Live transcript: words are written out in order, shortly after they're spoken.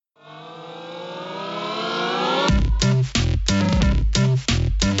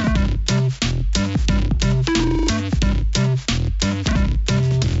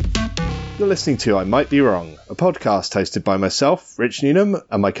listening to I Might Be Wrong, a podcast hosted by myself, Rich Newnham,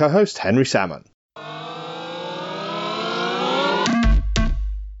 and my co-host, Henry Salmon.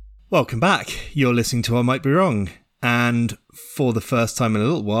 Welcome back. You're listening to I Might Be Wrong. And for the first time in a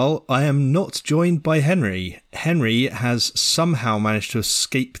little while, I am not joined by Henry. Henry has somehow managed to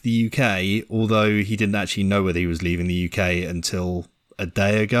escape the UK, although he didn't actually know whether he was leaving the UK until a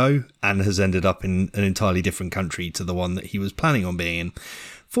day ago, and has ended up in an entirely different country to the one that he was planning on being in.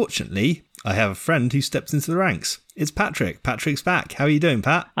 Fortunately, I have a friend who stepped into the ranks. It's Patrick. Patrick's back. How are you doing,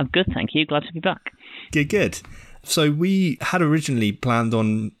 Pat? I'm good, thank you. Glad to be back. Good. So we had originally planned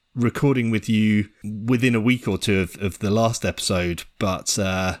on recording with you within a week or two of the last episode, but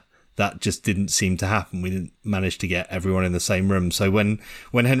that just didn't seem to happen. We didn't manage to get everyone in the same room. So when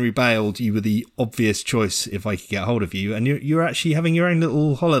Henry bailed, you were the obvious choice if I could get hold of you, and you're actually having your own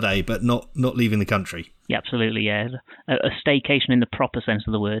little holiday, but not leaving the country. Yeah, absolutely, yeah. A staycation in the proper sense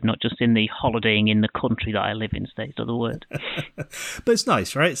of the word, not just in the holidaying in the country that I live in state of the word. But it's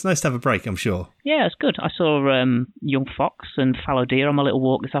nice, right? It's nice to have a break, I'm sure. Yeah, it's good. I saw young fox and fallow deer on my little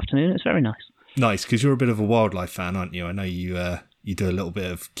walk this afternoon. It's very nice. Nice, because you're a bit of a wildlife fan, aren't you? I know you do a little bit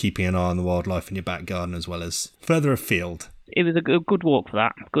of keeping an eye on the wildlife in your back garden as well as further afield. It was a good walk for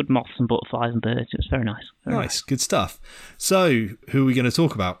that. Good moths and butterflies and birds. It was very nice. Very nice. Good stuff. So, who are we going to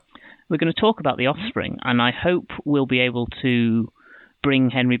talk about? We're going to talk about The Offspring, and I hope we'll be able to bring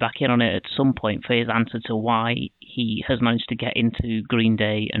Henry back in on it at some point for his answer to why he has managed to get into Green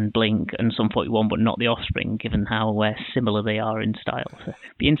Day and Blink and Sum 41, but not The Offspring, given how similar they are in style. So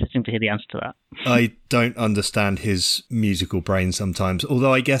it'd be interesting to hear the answer to that. I don't understand his musical brain sometimes,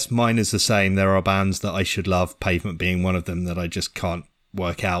 although I guess mine is the same. There are bands that I should love, Pavement being one of them, that I just can't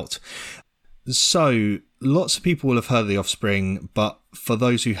work out. So, lots of people will have heard of The Offspring, but for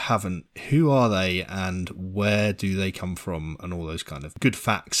those who haven't, who are they and where do they come from, and all those kind of good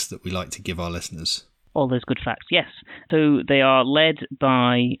facts that we like to give our listeners? All those good facts, yes. So they are led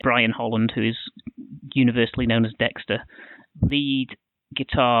by Brian Holland, who is universally known as Dexter. Lead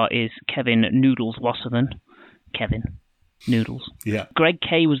guitar is Kevin Noodles Wasserman. Kevin Noodles. Yeah. Greg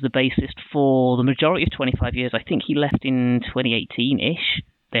Kay was the bassist for the majority of 25 years. I think he left in 2018-ish.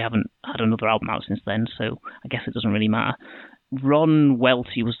 They haven't had another album out since then, so I guess it doesn't really matter. Ron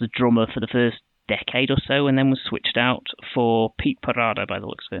Welty was the drummer for the first decade or so, and then was switched out for Pete Parada by the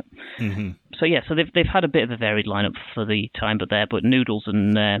looks of it. Mm-hmm. So they've had a bit of a varied lineup for the time, but Noodles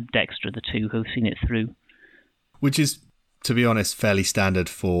and Dexter are the two who've seen it through. Which is, to be honest, fairly standard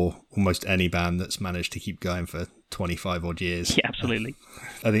for almost any band that's managed to keep going for 25 odd years. Yeah, absolutely.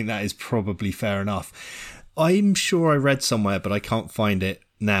 I think that is probably fair enough. I'm sure I read somewhere, but I can't find it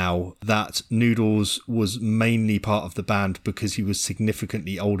now, that Noodles was mainly part of the band because he was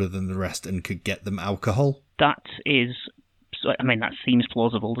significantly older than the rest and could get them alcohol. That seems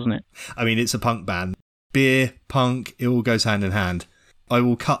plausible, doesn't it? I mean, it's a punk band. Beer, punk, it all goes hand in hand. I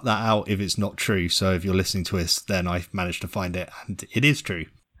will cut that out if it's not true, so if you're listening to us, then I've managed to find it, and it is true.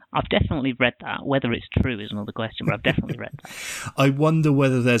 I've definitely read that. Whether it's true is another question, but I've definitely read that. I wonder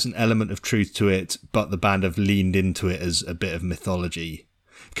whether there's an element of truth to it, but the band have leaned into it as a bit of mythology.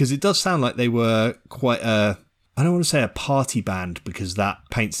 Because it does sound like they were quite I don't want to say a party band, because that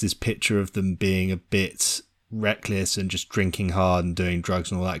paints this picture of them being a bit reckless and just drinking hard and doing drugs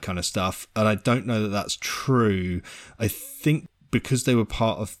and all that kind of stuff. And I don't know that that's true. I think because they were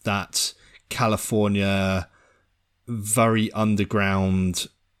part of that California, very underground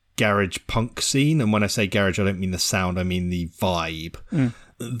garage punk scene. And when I say garage, I don't mean the sound, I mean the vibe.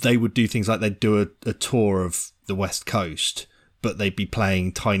 They would do things like they'd do a tour of the West Coast, but they'd be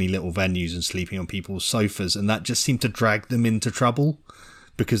playing tiny little venues and sleeping on people's sofas, and that just seemed to drag them into trouble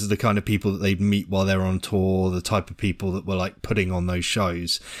because of the kind of people that they'd meet while they're on tour, the type of people that were like putting on those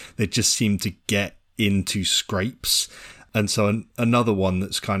shows. They just seemed to get into scrapes. And so another one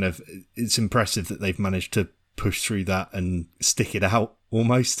that's kind of, it's impressive that they've managed to push through that and stick it out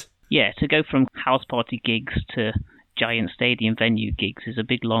almost. Yeah, to go from house party gigs to giant stadium venue gigs is a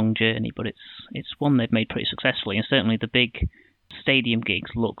big long journey, but it's one they've made pretty successfully, and certainly the big stadium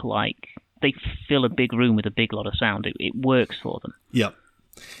gigs look like they fill a big room with a big lot of sound. It works for them.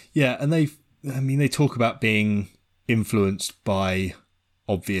 Yeah, and they talk about being influenced by,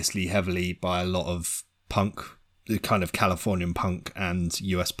 obviously heavily by a lot of punk, the kind of Californian punk and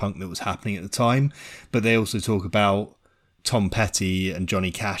US punk that was happening at the time, but they also talk about Tom Petty and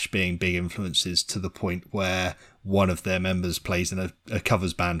Johnny Cash being big influences, to the point where one of their members plays in a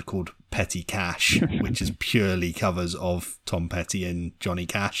covers band called Petty Cash, which is purely covers of Tom Petty and Johnny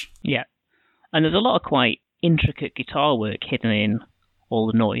Cash. Yeah. And there's a lot of quite intricate guitar work hidden in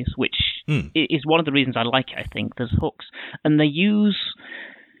all the noise, which is one of the reasons I like it, I think. There's hooks. And they use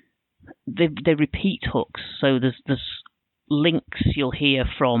they repeat hooks. So there's links you'll hear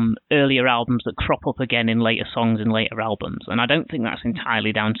from earlier albums that crop up again in later songs and later albums. And I don't think that's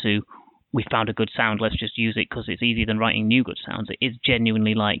entirely down to we found a good sound, let's just use it because it's easier than writing new good sounds. It is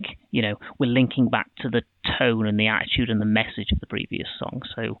genuinely like, we're linking back to the tone and the attitude and the message of the previous song.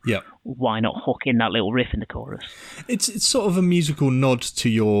 So why not hook in that little riff in the chorus? It's sort of a musical nod to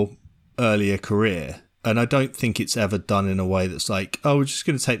your earlier career. And I don't think it's ever done in a way that's like, oh, we're just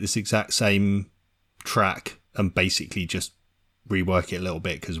going to take this exact same track and basically just rework it a little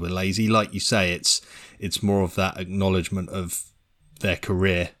bit because we're lazy. Like you say, it's more of that acknowledgement of their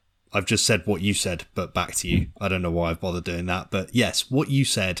career. I've just said what you said, but back to you. I don't know why I've bothered doing that, but yes, what you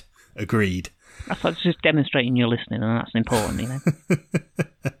said, agreed. I thought it's just demonstrating you're listening, and that's important,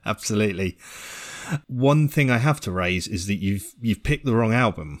 Absolutely. One thing I have to raise is that you've picked the wrong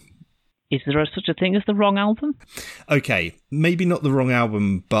album. Is there such a thing as the wrong album? Okay, maybe not the wrong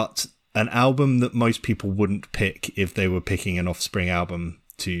album, but an album that most people wouldn't pick if they were picking an Offspring album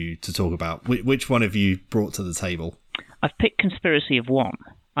to talk about. Which one have you brought to the table? I've picked Conspiracy of One.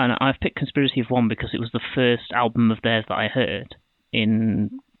 And I've picked Conspiracy of One because it was the first album of theirs that I heard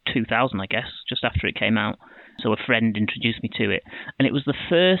in 2000, I guess, just after it came out. So a friend introduced me to it. And it was the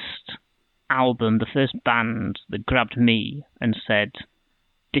first album, the first band that grabbed me and said,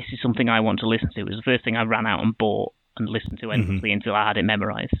 this is something I want to listen to. It was the first thing I ran out and bought and listened to endlessly until I had it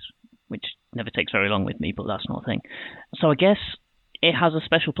memorized, which never takes very long with me, but that's not a thing. So I guess it has a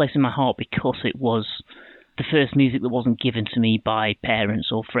special place in my heart because it was the first music that wasn't given to me by parents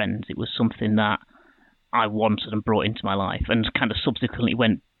or friends. It was something that I wanted and brought into my life and kind of subsequently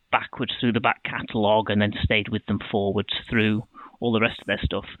went backwards through the back catalogue and then stayed with them forwards through all the rest of their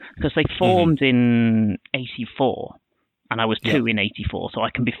stuff. Because they formed in 84 and I was 2 in 84, so I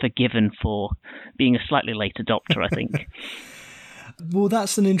can be forgiven for being a slightly late adopter, I think. Well,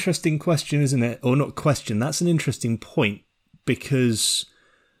 that's an interesting question, isn't it? Or not question, that's an interesting point because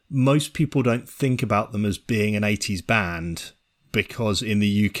most people don't think about them as being an 80s band because in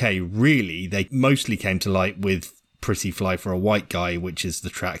the UK, really, they mostly came to light with Pretty Fly for a White Guy, which is the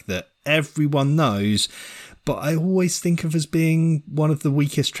track that everyone knows, but I always think of as being one of the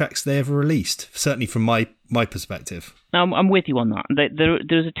weakest tracks they ever released, certainly from my perspective. I'm with you on that.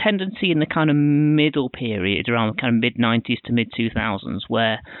 There's a tendency in the kind of middle period, around the kind of mid-90s to mid-2000s,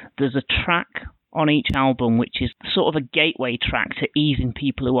 where there's a track on each album which is sort of a gateway track to easing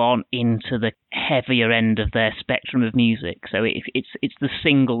people who aren't into the heavier end of their spectrum of music. So it's the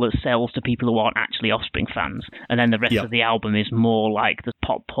single that sells to people who aren't actually Offspring fans, and then the rest of the album is more like the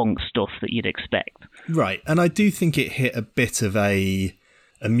pop punk stuff that you'd expect. Right, and I do think it hit a bit of a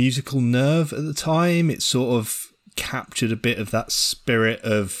musical nerve at the time. It sort of captured a bit of that spirit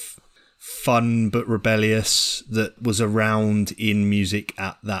of fun but rebellious that was around in music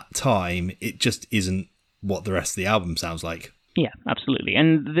at that time. It just isn't what the rest of the album sounds like. Yeah, absolutely.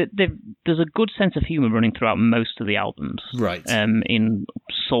 And there's a good sense of humour running throughout most of the albums. Right. In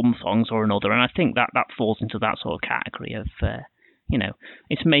some songs or another. And I think that falls into that sort of category of,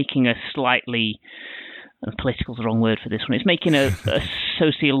 it's making a slightly, political's the wrong word for this one, it's making a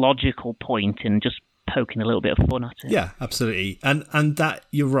sociological point and just poking a little bit of fun at it. Yeah, absolutely. And that,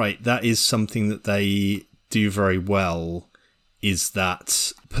 you're right, that is something that they do very well, is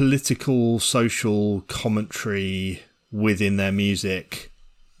that political, social commentary within their music,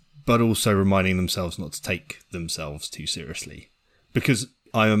 but also reminding themselves not to take themselves too seriously. Because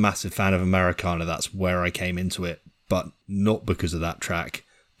I'm a massive fan of Americana, that's where I came into it, but not because of that track,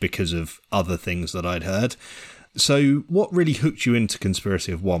 because of other things that I'd heard. So what really hooked you into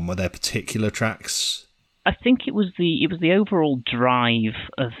Conspiracy of One? Were there particular tracks? I think it was the overall drive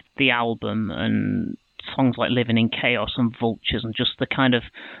of the album and songs like Living in Chaos and Vultures, and just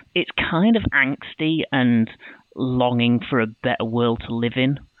it's kind of angsty and longing for a better world to live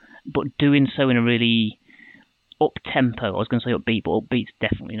in, but doing so in a really up-tempo, I was going to say upbeat, but upbeat's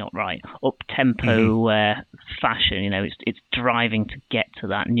definitely not right, up-tempo fashion. It's driving to get to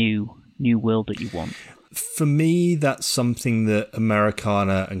that new world that you want. For me, that's something that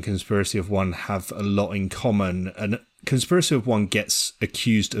Americana and Conspiracy of One have a lot in common. And Conspiracy of One gets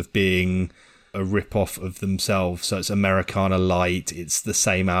accused of being a rip-off of themselves. So it's Americana Light, it's the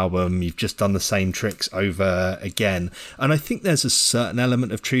same album, you've just done the same tricks over again. And I think there's a certain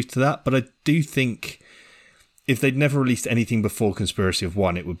element of truth to that, but I do think if they'd never released anything before Conspiracy of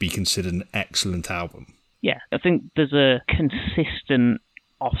One, it would be considered an excellent album. Yeah, I think there's a consistent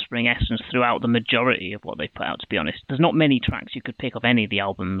Offspring essence throughout the majority of what they put out, to be honest. There's not many tracks you could pick of any of the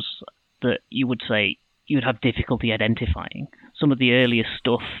albums that you would say you would have difficulty identifying. Some of the earlier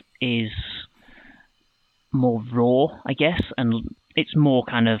stuff is more raw, I guess, and it's more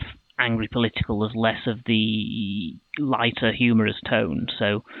kind of angry political. There's less of the lighter, humorous tone.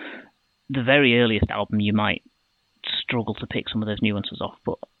 So the very earliest album, you might struggle to pick some of those nuances off,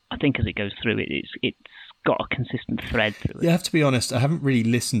 but I think as it goes through, it's got a consistent thread through it. Yeah, I have to be honest, I haven't really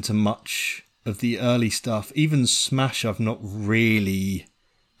listened to much of the early stuff. Even Smash, I've not really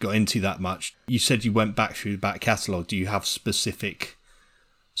got into that much. You said you went back through the back catalogue. Do you have specific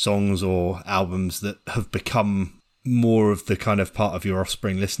songs or albums that have become more of the kind of part of your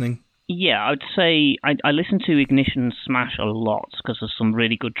Offspring listening? Yeah, I would say I listen to Ignition and Smash a lot because there's some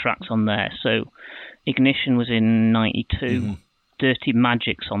really good tracks on there. So Ignition was in 92. Mm-hmm. Dirty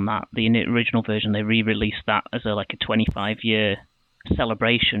Magic's on that, the original version. They re-released that as a 25-year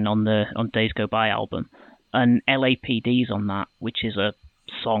celebration on Days Go By album. And LAPD's on that, which is a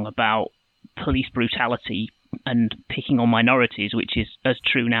song about police brutality and picking on minorities, which is as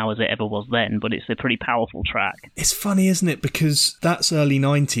true now as it ever was then, but it's a pretty powerful track. It's funny, isn't it? Because that's early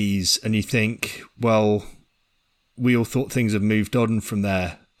 90s, and you think, well, we all thought things had moved on from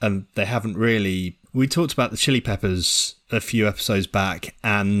there, and they haven't really. We talked about the Chili Peppers a few episodes back,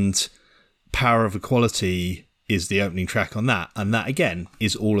 and Power of Equality is the opening track on that, and that, again,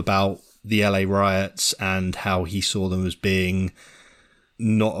 is all about the LA riots and how he saw them as being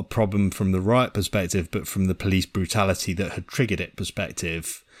not a problem from the riot perspective, but from the police brutality that had triggered it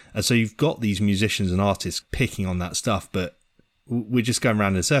perspective. And so you've got these musicians and artists picking on that stuff, but we're just going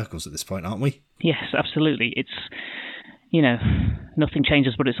around in circles at this point, aren't we? Yes, absolutely. It's, nothing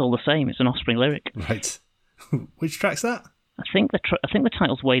changes, but it's all the same. It's an Offspring lyric. Right. Which track's that? I think the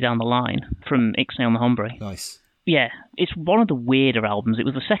title's Way Down the Line from Ixnay on the Hombre. Nice. Yeah, it's one of the weirder albums. It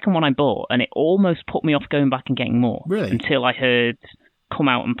was the second one I bought, and it almost put me off going back and getting more. Really? Until I heard Come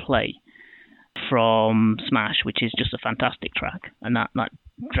Out and Play from Smash, which is just a fantastic track, and that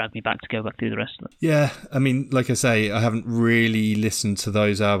dragged me back to go back through the rest of it. Yeah, I mean, like I say, I haven't really listened to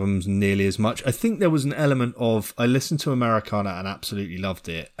those albums nearly as much. I think there was an element of, I listened to Americana and absolutely loved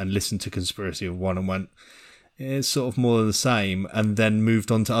it, and listened to Conspiracy of One and went, it's sort of more of the same, and then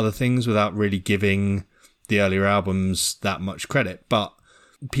moved on to other things without really giving the earlier albums that much credit. But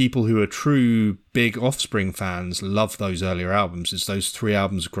people who are true big Offspring fans love those earlier albums. It's those 3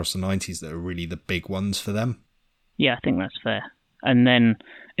 albums across the 90s that are really the big ones for them. Yeah, I think that's fair. And then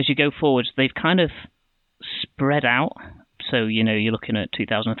as you go forwards, they've kind of spread out. So, you're looking at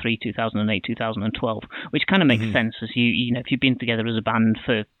 2003, 2008, 2012, which kind of makes sense as if you've been together as a band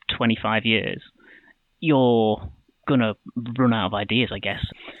for 25 years, you're going to run out of ideas, I guess.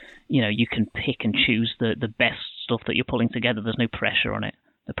 You can pick and choose the best stuff that you're pulling together. There's no pressure on it.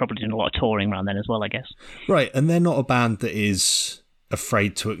 They're probably doing a lot of touring around then as well, I guess. Right, and they're not a band that is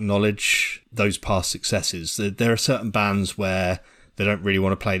afraid to acknowledge those past successes. There are certain bands where they don't really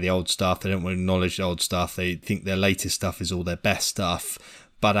want to play the old stuff. They don't want to acknowledge the old stuff. They think their latest stuff is all their best stuff.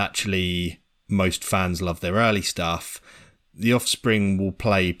 But actually, most fans love their early stuff. The Offspring will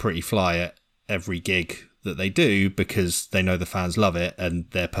play Pretty Fly at every gig that they do because they know the fans love it, and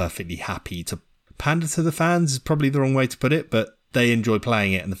they're perfectly happy to pander to the fans is probably the wrong way to put it, but they enjoy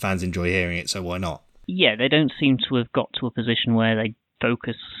playing it and the fans enjoy hearing it, so why not? Yeah, they don't seem to have got to a position where they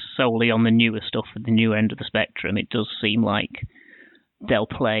focus solely on the newer stuff at the newer end of the spectrum. It does seem like they'll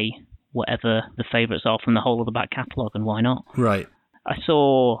play whatever the favourites are from the whole of the back catalogue, and why not? Right. I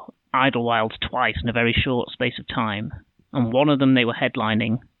saw Idlewild twice in a very short space of time, and one of them they were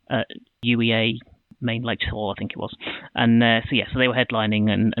headlining at UEA Main Lake Hall, I think it was. And so they were headlining,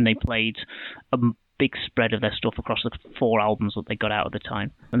 and they played a big spread of their stuff across the 4 albums that they got out at the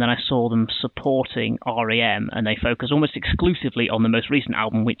time. And then I saw them supporting R.E.M., and they focused almost exclusively on the most recent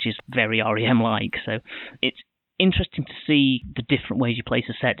album, which is very R.E.M.-like. So it's interesting to see the different ways you place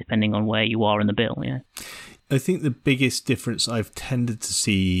a set depending on where you are in the bill. Yeah, I think the biggest difference I've tended to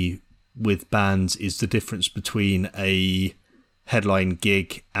see with bands is the difference between a headline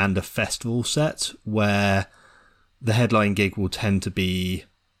gig and a festival set, where the headline gig will tend to be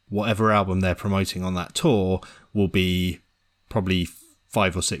whatever album they're promoting on that tour will be probably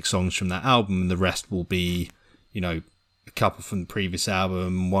 5 or 6 songs from that album, and the rest will be, a couple from the previous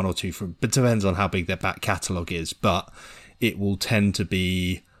album, 1 or 2 from, but it depends on how big their back catalogue is, but it will tend to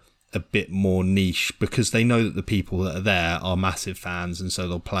be a bit more niche because they know that the people that are there are massive fans, and so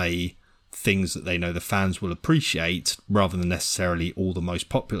they'll play things that they know the fans will appreciate rather than necessarily all the most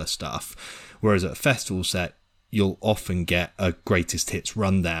popular stuff. Whereas at a festival set, you'll often get a greatest hits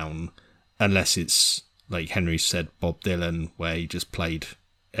rundown, unless it's, like Henry said, Bob Dylan, where he just played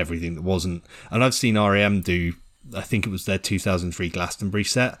everything that wasn't. And I've seen R.E.M. do, I think it was their 2003 Glastonbury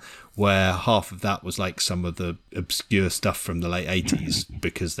set, where half of that was like some of the obscure stuff from the late 80s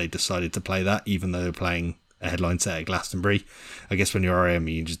because they decided to play that, even though they're playing a headline set at Glastonbury. I guess when you're R.E.M.,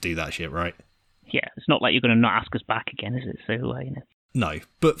 you can just do that shit, right? Yeah, it's not like you're going to not ask us back again, is it? So, No,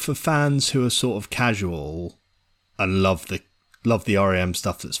 but for fans who are sort of casual and love the R.E.M.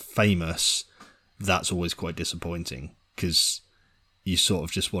 stuff that's famous, that's always quite disappointing because you sort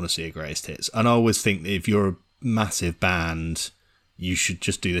of just want to see a greatest hits. And I always think that if you're a massive band, you should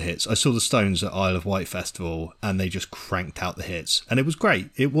just do the hits. I saw the Stones at Isle of Wight Festival and they just cranked out the hits. And it was great.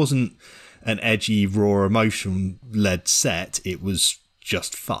 It wasn't an edgy, raw, emotion-led set. It was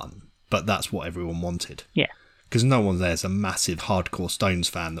just fun. But that's what everyone wanted. Yeah. Because no one there's a massive hardcore Stones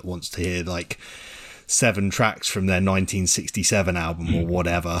fan that wants to hear like 7 tracks from their 1967 album or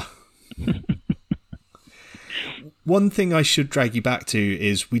whatever. One thing I should drag you back to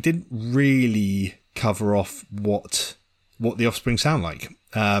is we didn't really cover off what the Offspring sound like.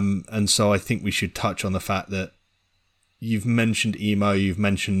 And so I think we should touch on the fact that you've mentioned emo, you've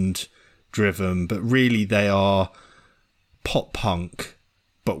mentioned driven, but really they are pop punk,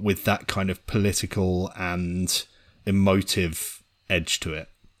 but with that kind of political and emotive edge to it,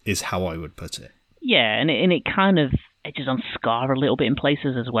 is how I would put it. Yeah, and it kind of edges on ska a little bit in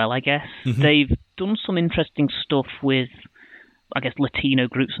places as well, I guess. Mm-hmm. They've done some interesting stuff with, I guess, Latino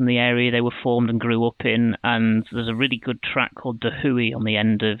groups from the area they were formed and grew up in, and there's a really good track called The Hui on the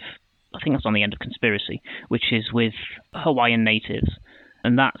end of, I think that's on the end of Conspiracy, which is with Hawaiian natives,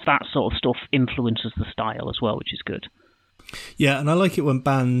 and that sort of stuff influences the style as well, which is good. Yeah, and I like it when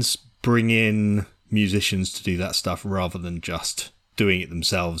bands bring in musicians to do that stuff rather than just doing it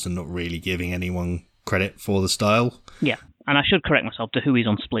themselves and not really giving anyone credit for the style. Yeah, and I should correct myself, The Hui's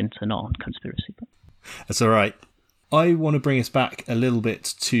on Splinter, not on Conspiracy. But... That's all right. I want to bring us back a little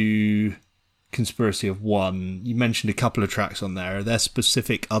bit to Conspiracy of One. You mentioned a couple of tracks on there. Are there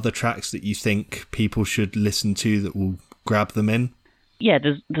specific other tracks that you think people should listen to that will grab them in? Yeah,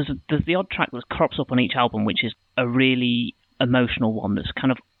 there's the odd track that crops up on each album, which is a really emotional one that's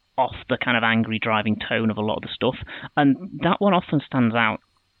kind of off the kind of angry driving tone of a lot of the stuff. And that one often stands out.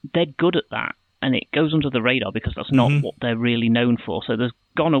 They're good at that, and it goes under the radar because that's not what they're really known for. So there's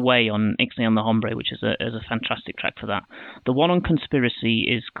Gone Away on Ixnay on the Hombre, which is a fantastic track for that. The one on Conspiracy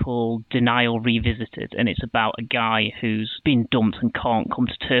is called Denial Revisited, and it's about a guy who's been dumped and can't come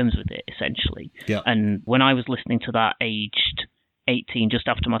to terms with it, essentially. Yeah. And when I was listening to that aged 18, just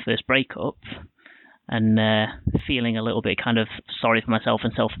after my first breakup, and feeling a little bit kind of sorry for myself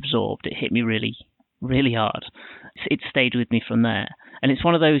and self-absorbed, it hit me really, really hard. It stayed with me from there. And it's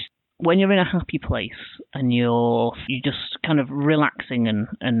one of those, when you're in a happy place and you're just kind of relaxing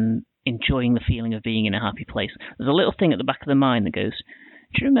and enjoying the feeling of being in a happy place, there's a little thing at the back of the mind that goes,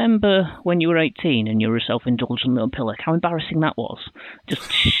 do you remember when you were 18 and you were a self-indulgent little pillock? How embarrassing that was. Just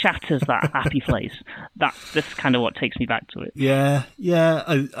shatters that happy place. That's kind of what takes me back to it. Yeah.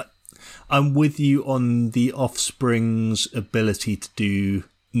 I'm with you on the Offspring's ability to do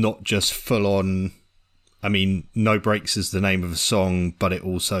not just full-on... I mean, No Breaks is the name of a song, but it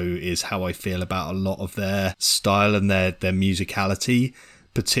also is how I feel about a lot of their style and their musicality,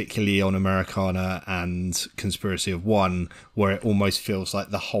 particularly on Americana and Conspiracy of One, where it almost feels like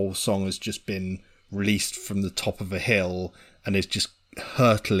the whole song has just been released from the top of a hill and is just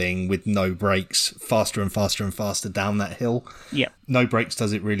hurtling with no brakes faster and faster and faster down that hill. Yeah. No Breaks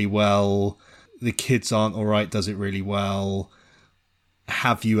does it really well. The Kids Aren't Alright does it really well.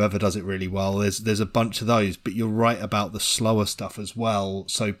 Have You Ever does it really well. There's a bunch of those, but you're right about the slower stuff as well.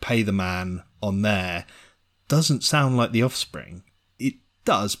 So Pay the Man on there doesn't sound like The Offspring. It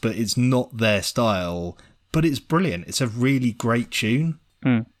does, but it's not their style. But it's brilliant. It's a really great tune.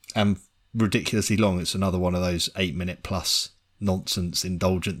 And ridiculously long. It's another one of those 8-minute plus nonsense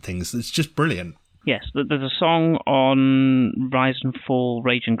indulgent things. It's just brilliant. Yes, there's a song on Rise and Fall,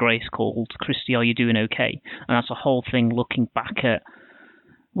 Rage and Grace called Christy, Are You Doing Okay? And that's a whole thing looking back at,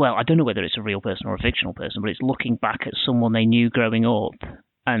 well, I don't know whether it's a real person or a fictional person, but it's looking back at someone they knew growing up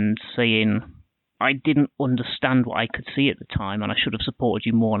and saying, I didn't understand what I could see at the time and I should have supported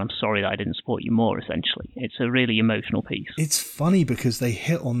you more and I'm sorry that I didn't support you more, essentially. It's a really emotional piece. It's funny because they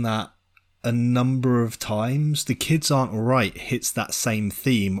hit on that a number of times. The Kids Aren't Alright hits that same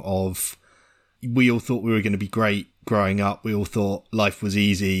theme of we all thought we were going to be great growing up. We all thought life was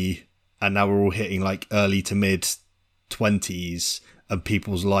easy and now we're all hitting like early to mid 20s and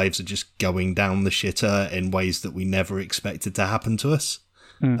people's lives are just going down the shitter in ways that we never expected to happen to us.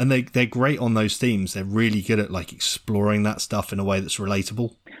 And they're great on those themes. They're really good at like exploring that stuff in a way that's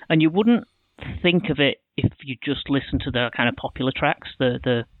relatable. And you wouldn't think of it if you just listen to the kind of popular tracks,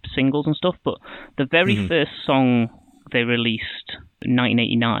 the singles and stuff, but the very first song they released in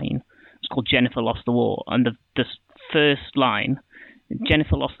 1989, it's called Jennifer Lost the War, and the first line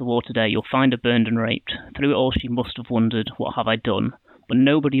Jennifer lost the war today, you'll find her burned and raped. Through it all she must have wondered, what have I done? But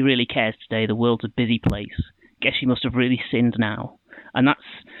nobody really cares today, the world's a busy place. Guess she must have really sinned now. And that's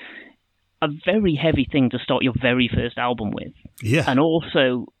a very heavy thing to start your very first album with. Yeah. And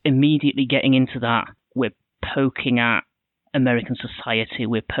also immediately getting into that, we're poking at American society,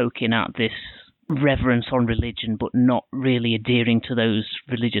 we're poking at this reverence on religion, but not really adhering to those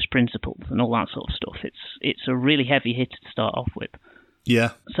religious principles and all that sort of stuff. It's a really heavy hit to start off with. Yeah.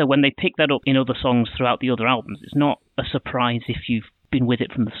 So when they pick that up in other songs throughout the other albums, it's not a surprise if you've been with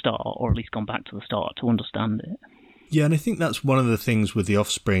it from the start, or at least gone back to the start to understand it. Yeah, and I think that's one of the things with The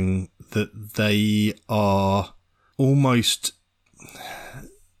Offspring, that they are almost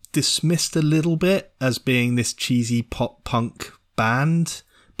dismissed a little bit as being this cheesy pop punk band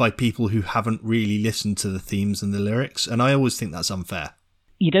by people who haven't really listened to the themes and the lyrics, and I always think that's unfair.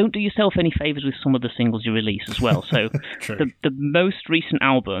 You don't do yourself any favours with some of the singles you release as well. So the most recent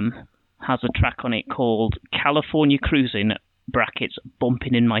album has a track on it called California Cruising, brackets,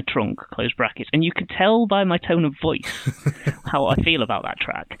 bumping in my trunk, close brackets. And you can tell by my tone of voice how I feel about that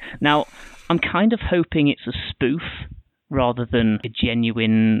track. Now, I'm kind of hoping it's a spoof rather than a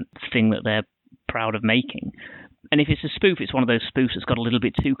genuine thing that they're proud of making. And if it's a spoof, it's one of those spoofs that's got a little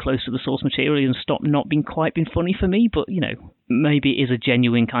bit too close to the source material and stopped not being quite been funny for me. But, you know, maybe it is a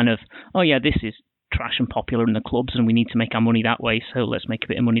genuine kind of, oh yeah, this is trash and popular in the clubs and we need to make our money that way, so let's make a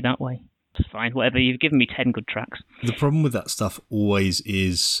bit of money that way. It's fine, whatever. You've given me 10 good tracks. The problem with that stuff always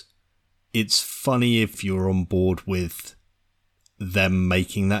is it's funny if you're on board with them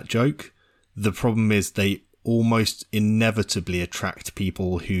making that joke. The problem is they almost inevitably attract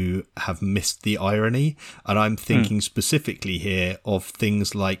people who have missed the irony. And I'm thinking specifically here of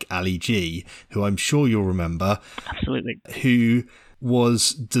things like Ali G, who I'm sure you'll remember. Absolutely. Who was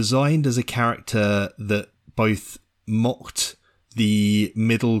designed as a character that both mocked the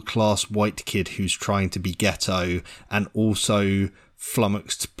middle-class white kid who's trying to be ghetto and also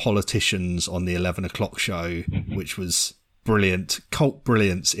flummoxed politicians on the 11 o'clock show, which was brilliant, cult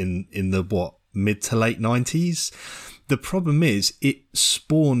brilliance in the, mid to late 90s. The problem is it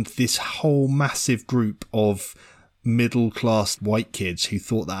spawned this whole massive group of middle-class white kids who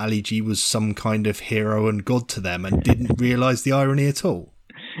thought that Ali G was some kind of hero and god to them and didn't realise the irony at all.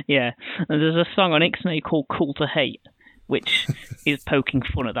 Yeah, and there's a song on Ixnay called Cool to Hate, which is poking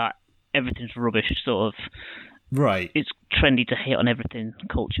fun at that everything's rubbish sort of... Right. It's trendy to hate on everything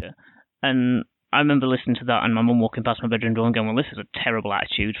culture. And I remember listening to that and my mum walking past my bedroom door and going, well, this is a terrible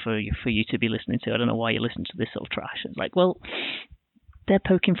attitude for you to be listening to. I don't know why you're listening to this sort of trash. It's like, well, they're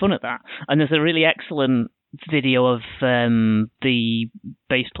poking fun at that. And there's a really excellent video of the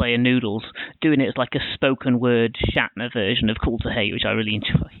bass player Noodles doing it as like a spoken word Shatner version of Cool to Hate, which I really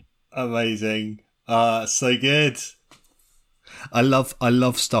enjoy. Amazing. So good. I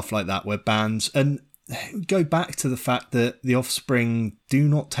love stuff like that where bands, and go back to the fact that The Offspring do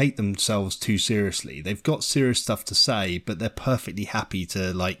not take themselves too seriously. They've got serious stuff to say, but they're perfectly happy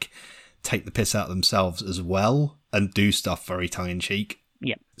to like take the piss out of themselves as well and do stuff very tongue-in-cheek.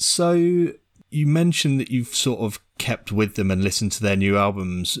 Yeah. So you mentioned that you've sort of kept with them and listened to their new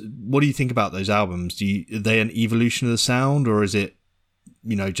albums. What do you think about those albums? Are they an evolution of the sound, or is it,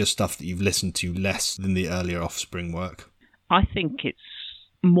 you know, just stuff that you've listened to less than the earlier Offspring work? I think it's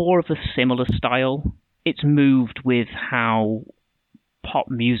more of a similar style. It's moved with how pop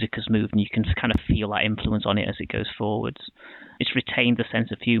music has moved, and you can kind of feel that influence on it as it goes forwards. It's retained the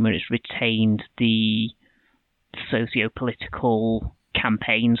sense of humour. It's retained the socio-political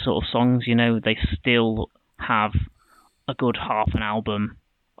campaign sort of songs. You know, they still have a good half an album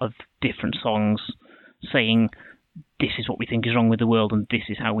of different songs saying, this is what we think is wrong with the world and this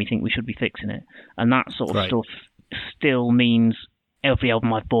is how we think we should be fixing it. And that sort of stuff still means every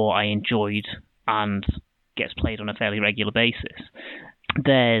album I've bought I enjoyed and gets played on a fairly regular basis.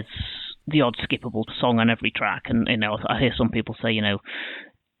 There's the odd skippable song on every track, and you know, I hear some people say, you know,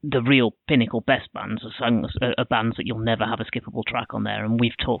 the real pinnacle best bands are bands that you'll never have a skippable track on there. And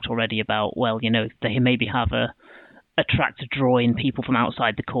we've talked already about, well, you know, they maybe have a track to draw in people from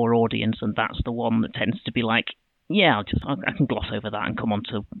outside the core audience, and that's the one that tends to be like, yeah, I can gloss over that and come on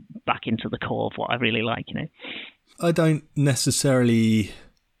to back into the core of what I really like, you know. I don't necessarily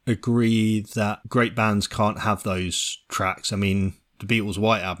agree that great bands can't have those tracks. I mean, the Beatles'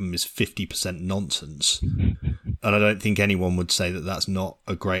 White Album is 50% nonsense. And I don't think anyone would say that that's not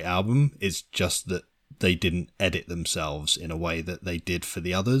a great album. It's just that they didn't edit themselves in a way that they did for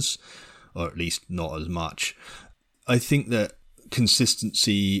the others, or at least not as much. I think that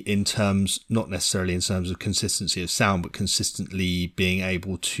consistency in terms, not necessarily in terms of consistency of sound, but consistently being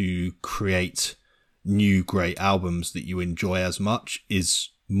able to create new great albums that you enjoy as much is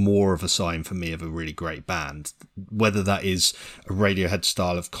more of a sign for me of a really great band. Whether that is a Radiohead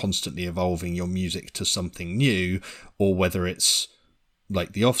style of constantly evolving your music to something new, or whether it's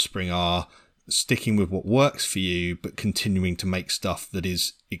like The Offspring are sticking with what works for you, but continuing to make stuff that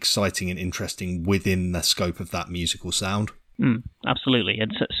is exciting and interesting within the scope of that musical sound. Absolutely.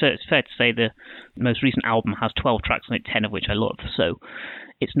 And so it's fair to say the most recent album has 12 tracks on it, 10 of which I love. So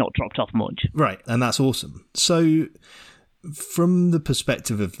it's not dropped off much. Right. And that's awesome. So from the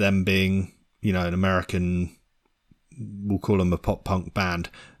perspective of them being, you know, an American, we'll call them a pop punk band,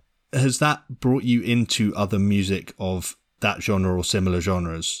 has that brought you into other music of that genre or similar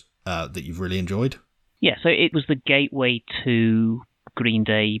genres that you've really enjoyed? Yeah, so it was the gateway to Green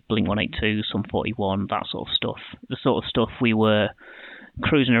Day, Blink-182, Sum 41, that sort of stuff. The sort of stuff we were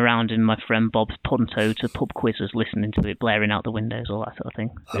cruising around in my friend Bob's Punto to pub quizzes, listening to it, blaring out the windows, all that sort of thing.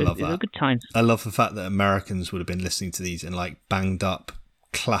 I love that. It was good times. I love the fact that Americans would have been listening to these in like banged up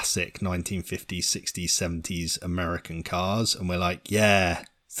classic 1950s, 60s, 70s American cars, and we're like, yeah,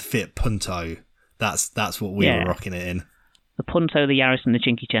 it's the Fiat Punto. That's what we were rocking it in. The Punto, the Yaris, and the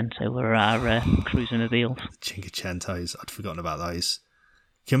Cinquecento were our cruising deals. Cinquecentos, I'd forgotten about those.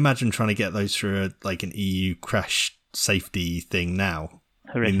 Can you imagine trying to get those through an EU crash safety thing now?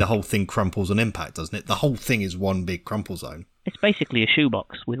 Horrific. I mean, the whole thing crumples on impact, doesn't it? The whole thing is one big crumple zone. It's basically a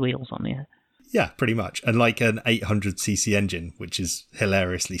shoebox with wheels on it. Yeah, pretty much. And like an 800cc engine, which is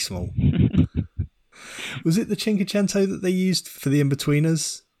hilariously small. Was it the Cinquecento that they used for the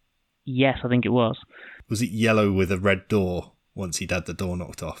In-Betweeners? Yes, I think it was. Was it yellow with a red door once he'd had the door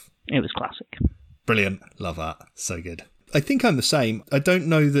knocked off? It was classic. Brilliant. Love that. So good. I think I'm the same. I don't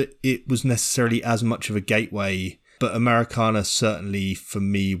know that it was necessarily as much of a gateway, but Americana certainly for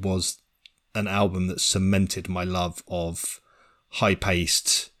me was an album that cemented my love of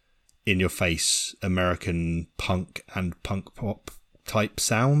high-paced, in-your-face American punk and punk pop type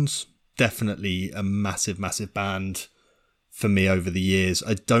sounds. Definitely a massive, massive band for me over the years.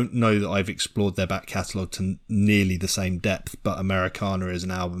 I don't know that I've explored their back catalogue to nearly the same depth, but Americana is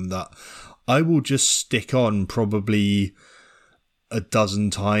an album that I will just stick on probably a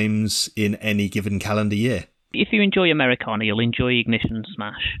dozen times in any given calendar year. If you enjoy Americana, you'll enjoy Ignition and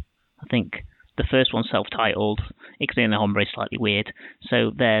Smash. I think the first one's self-titled. Ixnay and the Hombre is slightly weird,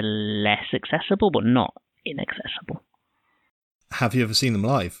 so they're less accessible, but not inaccessible. Have you ever seen them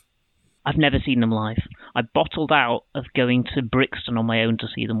live? I've never seen them live. I bottled out of going to Brixton on my own to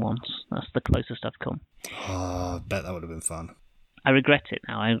see them once. That's the closest I've come. Oh, I bet that would have been fun. I regret it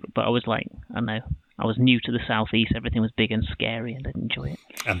now, but I was like, I don't know, I was new to the southeast, everything was big and scary, and I didn't enjoy it.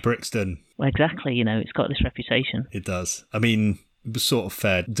 And Brixton. Well, exactly, you know, it's got this reputation. It does. I mean, it was sort of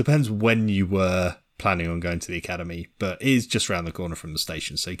fair. It depends when you were planning on going to the academy, but it is just around the corner from the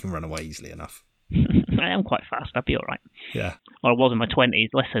station, so you can run away easily enough. I am quite fast, I'd be all right. Yeah. Well, I was in my 20s,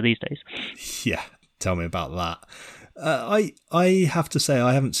 less so these days. Yeah, tell me about that. I have to say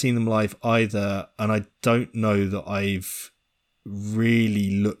I haven't seen them live either, and I don't know that I've really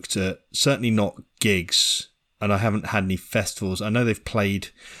looked at, certainly not gigs, and I haven't had any festivals. I know they've played,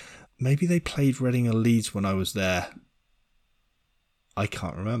 maybe they played Reading or Leeds when I was there. I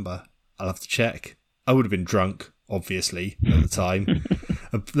can't remember. I'll have to check. I would have been drunk, obviously, at the time.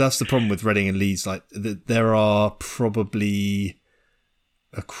 That's the problem with Reading and Leeds. Like, there are probably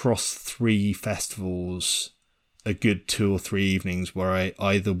across 3 festivals a good 2 or 3 evenings where I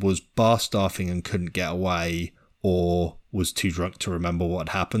either was bar staffing and couldn't get away, or was too drunk to remember what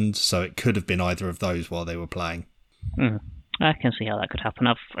had happened. So it could have been either of those while they were playing. I can see how that could happen.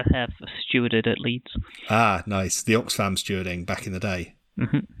 I have stewarded at Leeds. Ah, nice. The Oxfam stewarding back in the day.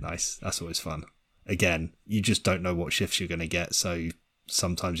 Mm-hmm. Nice. That's always fun. Again, you just don't know what shifts you're going to get, so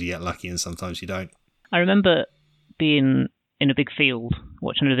sometimes you get lucky and sometimes you don't. I remember being in a big field,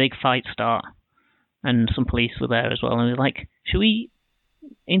 watching a big fight start, and some police were there as well, and we were like, should we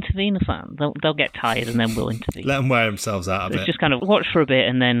intervene? They'll get tired and then we'll intervene. Let them wear themselves out a bit. It's just kind of watch for a bit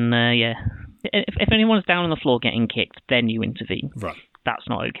and then, If anyone's down on the floor getting kicked, then you intervene. Right. That's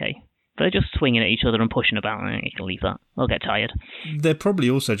not okay. If they're just swinging at each other and pushing about, you can leave that. They'll get tired. They're probably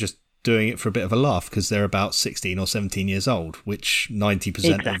also just doing it for a bit of a laugh because they're about 16 or 17 years old, which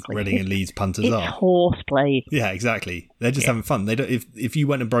 90% of Reading and Leeds punters it's are. It's horseplay. Yeah, exactly. They're just having fun. They don't. If you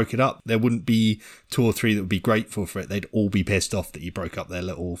went and broke it up, there wouldn't be 2 or 3 that would be grateful for it. They'd all be pissed off that you broke up their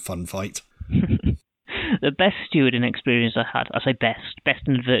little fun fight. The best stewarding experience I had, I say best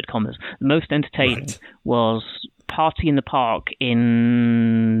in inverted commas, the most entertaining was Party in the Park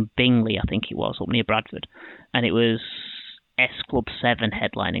in Bingley, I think it was, up near Bradford. And it was S Club 7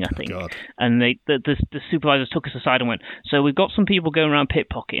 headlining, I think. God. And the supervisors took us aside and went, so we've got some people going around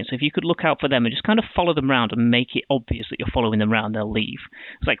pickpocketing, so if you could look out for them and just kind of follow them around and make it obvious that you're following them around, they'll leave.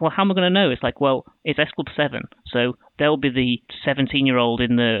 It's like, well, how am I going to know? It's like, well, it's S Club 7, so they'll be the 17-year-old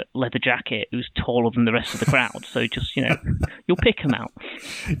in the leather jacket who's taller than the rest of the crowd. So just, you'll pick them out.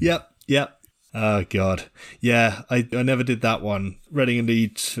 Yep. Oh, God. Yeah, I never did that one. Reading and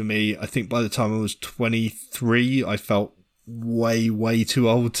Leeds, for me, I think by the time I was 23, I felt way too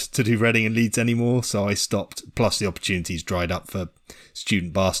old to do Reading and Leeds anymore, so I stopped. Plus, the opportunities dried up for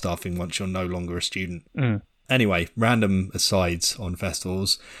student bar staffing once you're no longer a student. Anyway, random asides on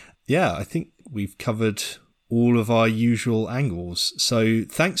festivals. Yeah, I think we've covered all of our usual angles. So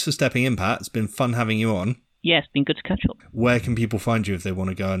thanks for stepping in, Pat. It's been fun having you on. Yeah, it's been good to catch up. Where can people find you if they want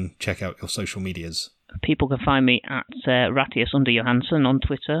to go and check out your social medias? People can find me at Ratius_Johansson on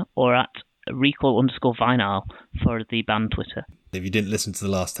Twitter or at Recall_Vinyl for the band Twitter. If you didn't listen to the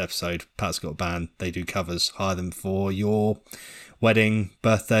last episode, Pat's got a band. They do covers. Hire them for your wedding,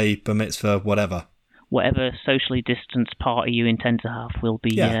 birthday, bar mitzvah, whatever. Whatever socially distanced party you intend to have will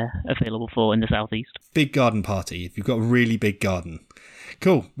be available for in the southeast. Big garden party, if you've got a really big garden.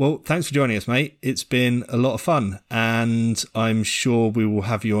 Cool. Well, thanks for joining us, mate. It's been a lot of fun, and I'm sure we will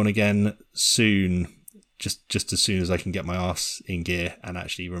have you on again soon, just as soon as I can get my arse in gear and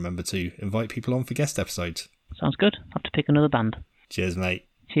actually remember to invite people on for guest episodes. Sounds good. I'll have to pick another band. Cheers, mate.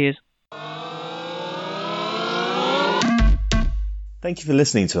 Cheers. Thank you for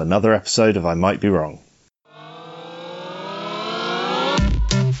listening to another episode of I Might Be Wrong.